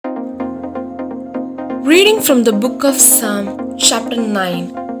Reading from the book of Psalm, chapter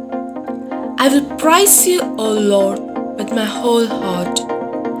 9. I will praise you, O Lord, with my whole heart.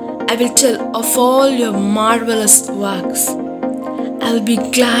 I will tell of all your marvelous works. I will be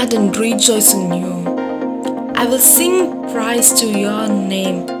glad and rejoice in you. I will sing praise to your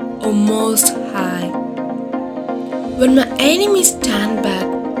name, O Most High. When my enemies stand back,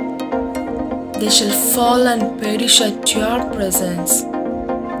 they shall fall and perish at your presence.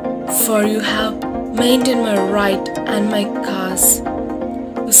 For you have maintained my right and my cause.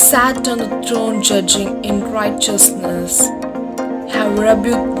 You sat on the throne judging in righteousness. You have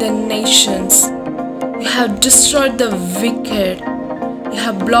rebuked the nations. You have destroyed the wicked. You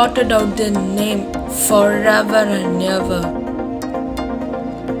have blotted out their name forever and ever.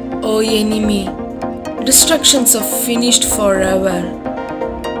 O enemy, destructions are finished forever.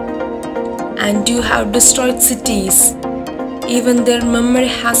 And you have destroyed cities. Even their memory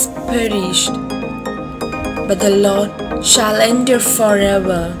has perished. But the Lord shall endure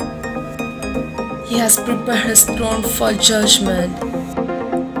forever. He has prepared his throne for judgment.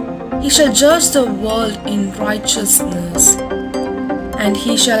 He shall judge the world in righteousness, and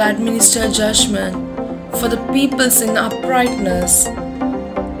he shall administer judgment for the peoples in uprightness.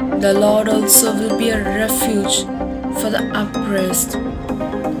 The Lord also will be a refuge for the oppressed,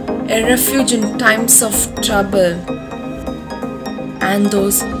 a refuge in times of trouble. And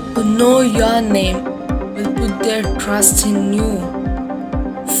those who know your name will put their trust in you.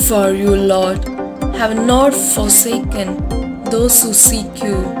 For you, Lord, have not forsaken those who seek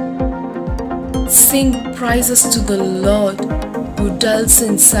you. Sing praises to the Lord who dwells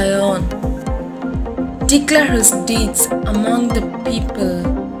in Zion. Declare his deeds among the people.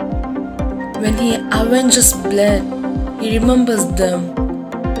 When he avenges blood, he remembers them.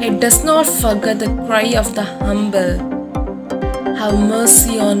 He does not forget the cry of the humble. Have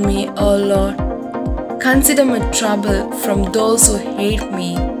mercy on me, O Lord. Consider my trouble from those who hate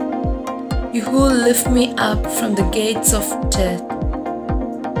me. You who lift me up from the gates of death,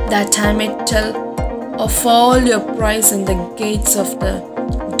 that I may tell of all your praise in the gates of the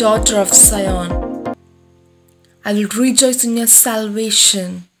daughter of Zion. I will rejoice in your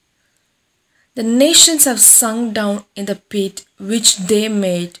salvation. The nations have sunk down in the pit which they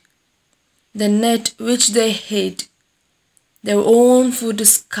made, the net which they hid. Their own food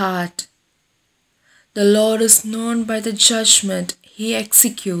is caught. The Lord is known by the judgment he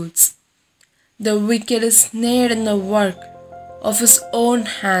executes. The wicked is snared in the work of his own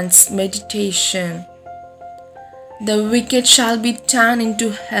hands' meditation. The wicked shall be turned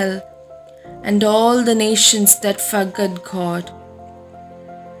into hell, and all the nations that forget God.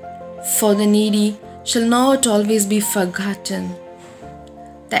 For the needy shall not always be forgotten.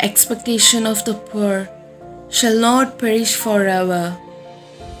 The expectation of the poor shall not perish forever.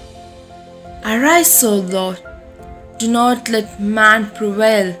 Arise, O Lord, do not let man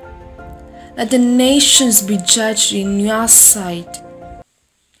prevail. Let the nations be judged in your sight.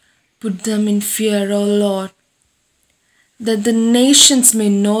 Put them in fear, O Lord, that the nations may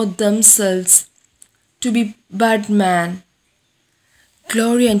know themselves to be but man.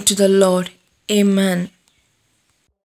 Glory unto the Lord. Amen.